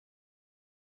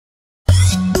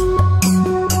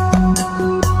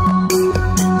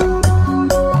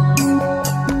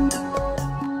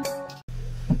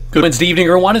Good Wednesday evening,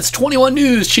 everyone. It's 21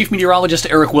 News. Chief Meteorologist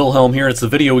Eric Wilhelm here. It's the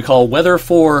video we call Weather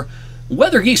for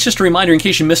Weather Geeks. Just a reminder in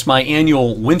case you missed my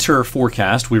annual winter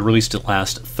forecast. We released it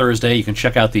last Thursday. You can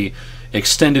check out the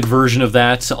extended version of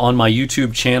that on my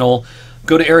YouTube channel.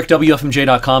 Go to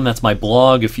ericwfmj.com. That's my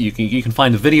blog. If you can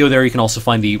find the video there. You can also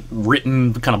find the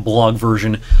written kind of blog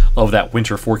version of that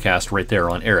winter forecast right there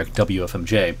on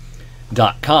ericwfmj.com.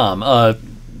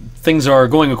 Things are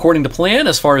going according to plan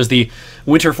as far as the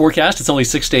winter forecast. It's only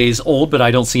 6 days old, but I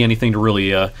don't see anything to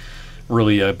really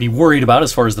be worried about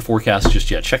as far as the forecast just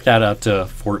yet. Check that out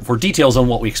for details on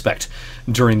what we expect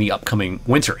during the upcoming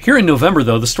winter. Here in November,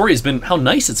 though, the story has been how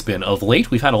nice it's been of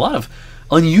late. We've had a lot of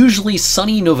unusually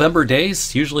sunny November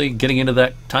days, usually getting into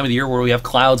that time of the year where we have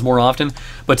clouds more often.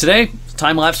 But today,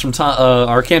 time-lapse from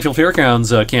our Canfield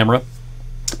Fairgrounds camera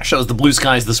shows the blue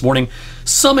skies this morning.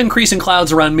 Some increase in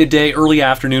clouds around midday, early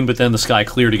afternoon, but then the sky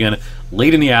cleared again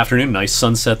late in the afternoon. Nice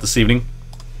sunset this evening,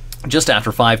 just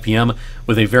after 5 p.m.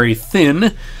 with a very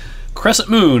thin crescent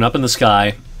moon up in the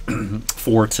sky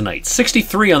for tonight.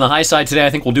 63 on the high side today. I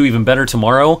think we'll do even better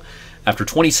tomorrow. After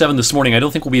 27 this morning, I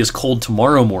don't think we'll be as cold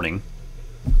tomorrow morning.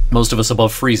 Most of us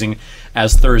above freezing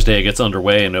as Thursday gets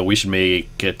underway, and we should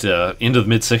make it into the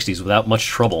mid-60s without much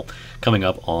trouble coming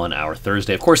up on our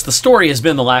Thursday. Of course, the story has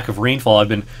been the lack of rainfall. I've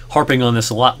been harping on this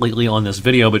a lot lately on this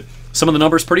video, but some of the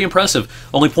numbers pretty impressive.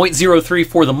 Only 0.03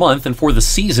 for the month, and for the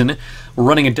season, we're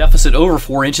running a deficit over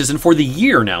 4 inches, and for the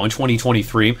year now in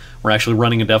 2023, we're actually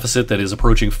running a deficit that is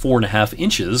approaching 4.5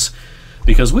 inches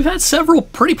because we've had several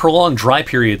pretty prolonged dry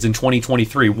periods in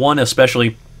 2023. One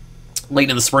especially late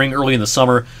in the spring, early in the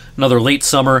summer, another late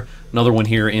summer, another one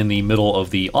here in the middle of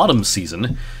the autumn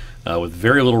season with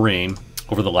very little rain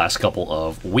over the last couple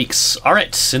of weeks. All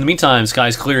right, in the meantime,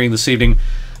 skies clearing this evening.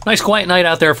 Nice quiet night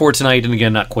out there for tonight, and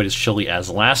again, not quite as chilly as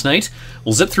last night.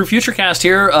 We'll zip through Futurecast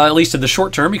here, at least in the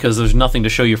short term, because there's nothing to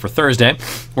show you for Thursday.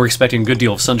 We're expecting a good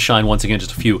deal of sunshine, once again,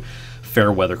 just a few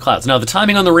fair weather clouds. Now, the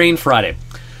timing on the rain Friday.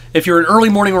 If you're an early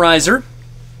morning riser,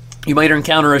 you might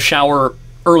encounter a shower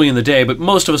early in the day, but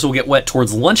most of us will get wet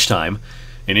towards lunchtime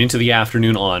and into the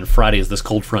afternoon on Friday as this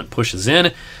cold front pushes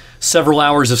in. Several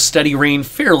hours of steady rain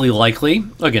fairly likely,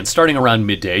 again starting around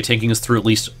midday, taking us through at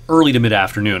least early to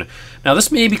mid-afternoon. Now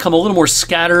this may become a little more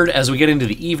scattered as we get into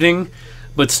the evening,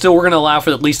 but still we're going to allow for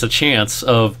at least a chance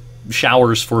of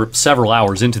showers for several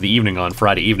hours into the evening on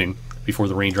Friday evening before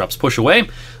the raindrops push away,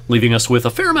 leaving us with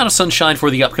a fair amount of sunshine for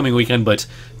the upcoming weekend, but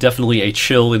definitely a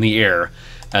chill in the air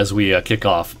as we kick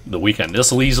off the weekend. This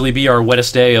will easily be our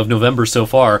wettest day of November so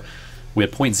far. We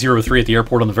had 0.03 at the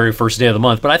airport on the very first day of the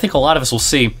month, but I think a lot of us will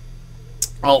see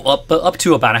up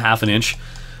to about a half an inch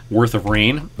worth of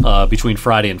rain between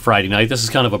Friday and Friday night. This is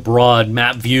kind of a broad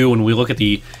map view when we look at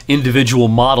the individual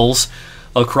models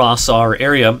across our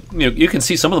area. You can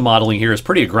see some of the modeling here is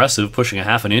pretty aggressive, pushing a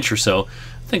half an inch or so.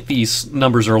 I think these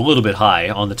numbers are a little bit high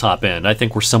on the top end. I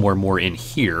think we're somewhere more in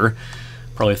here.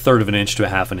 Probably a third of an inch to a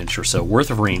half an inch or so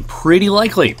worth of rain, pretty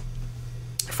likely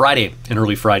Friday and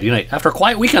early Friday night. After a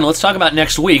quiet weekend, let's talk about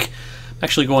next week. I'm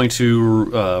actually going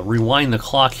to rewind the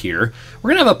clock here.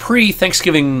 We're going to have a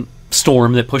pre-Thanksgiving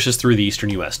storm that pushes through the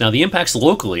eastern U.S. Now, the impacts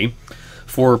locally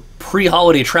for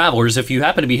pre-holiday travelers, if you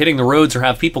happen to be hitting the roads or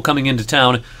have people coming into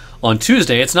town on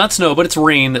Tuesday, it's not snow, but it's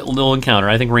rain that they'll encounter.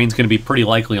 I think rain's going to be pretty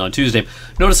likely on Tuesday.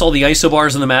 Notice all the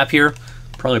isobars on the map here.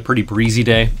 Probably a pretty breezy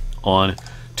day on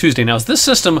Tuesday. Now, as this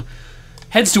system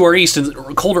heads to our east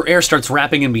and colder air starts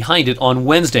wrapping in behind it on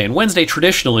Wednesday, and Wednesday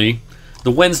traditionally,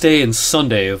 the Wednesday and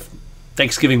Sunday of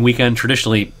Thanksgiving weekend,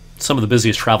 traditionally some of the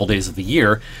busiest travel days of the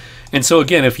year. And so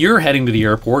again, if you're heading to the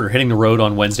airport or hitting the road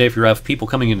on Wednesday, if you have people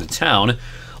coming into town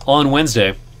on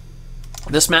Wednesday,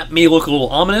 this map may look a little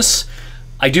ominous.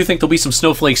 I do think there'll be some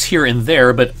snowflakes here and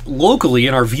there, but locally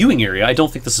in our viewing area, I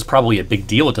don't think this is probably a big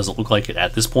deal. It doesn't look like it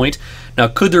at this point. Now,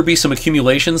 could there be some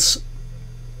accumulations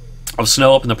of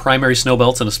snow up in the primary snow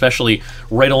belts, and especially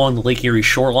right along the Lake Erie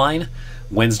shoreline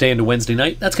Wednesday into Wednesday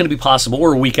night? That's going to be possible.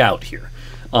 We're a week out here.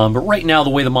 But right now, the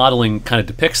way the modeling kind of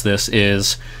depicts this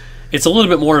is it's a little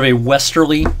bit more of a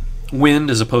westerly wind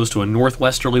as opposed to a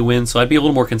northwesterly wind, so I'd be a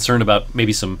little more concerned about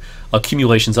maybe some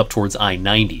accumulations up towards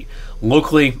I-90.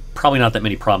 Locally, probably not that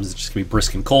many problems. It's just going to be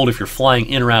brisk and cold. If you're flying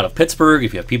in or out of Pittsburgh,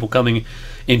 if you have people coming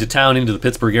into town, into the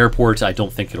Pittsburgh airport, I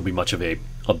don't think it'll be much of a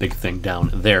big thing down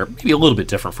there. Maybe a little bit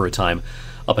different for a time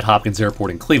up at Hopkins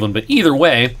Airport in Cleveland, but either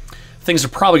way, things are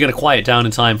probably going to quiet down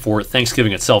in time for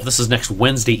Thanksgiving itself. This is next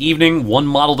Wednesday evening, one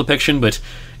model depiction, but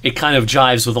it kind of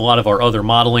jives with a lot of our other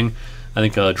modeling. I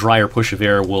think a drier push of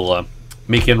air will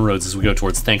make inroads as we go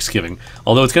towards Thanksgiving,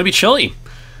 although it's going to be chilly.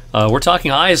 We're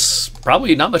talking highs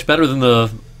probably not much better than the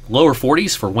lower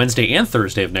 40s for Wednesday and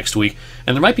Thursday of next week,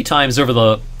 and there might be times over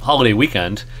the holiday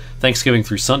weekend, Thanksgiving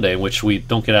through Sunday, in which we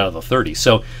don't get out of the 30s.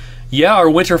 So, yeah, our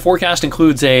winter forecast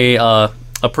includes a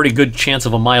pretty good chance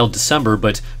of a mild December,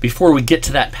 but before we get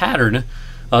to that pattern,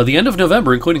 the end of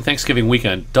November, including Thanksgiving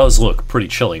weekend, does look pretty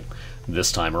chilly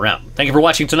this time around. Thank you for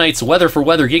watching tonight's Weather for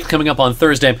Weather Geeks. Coming up on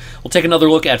Thursday, we'll take another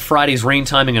look at Friday's rain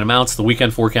timing and amounts, the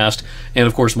weekend forecast, and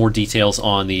of course more details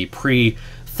on the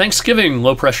pre-Thanksgiving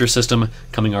low-pressure system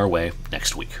coming our way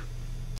next week.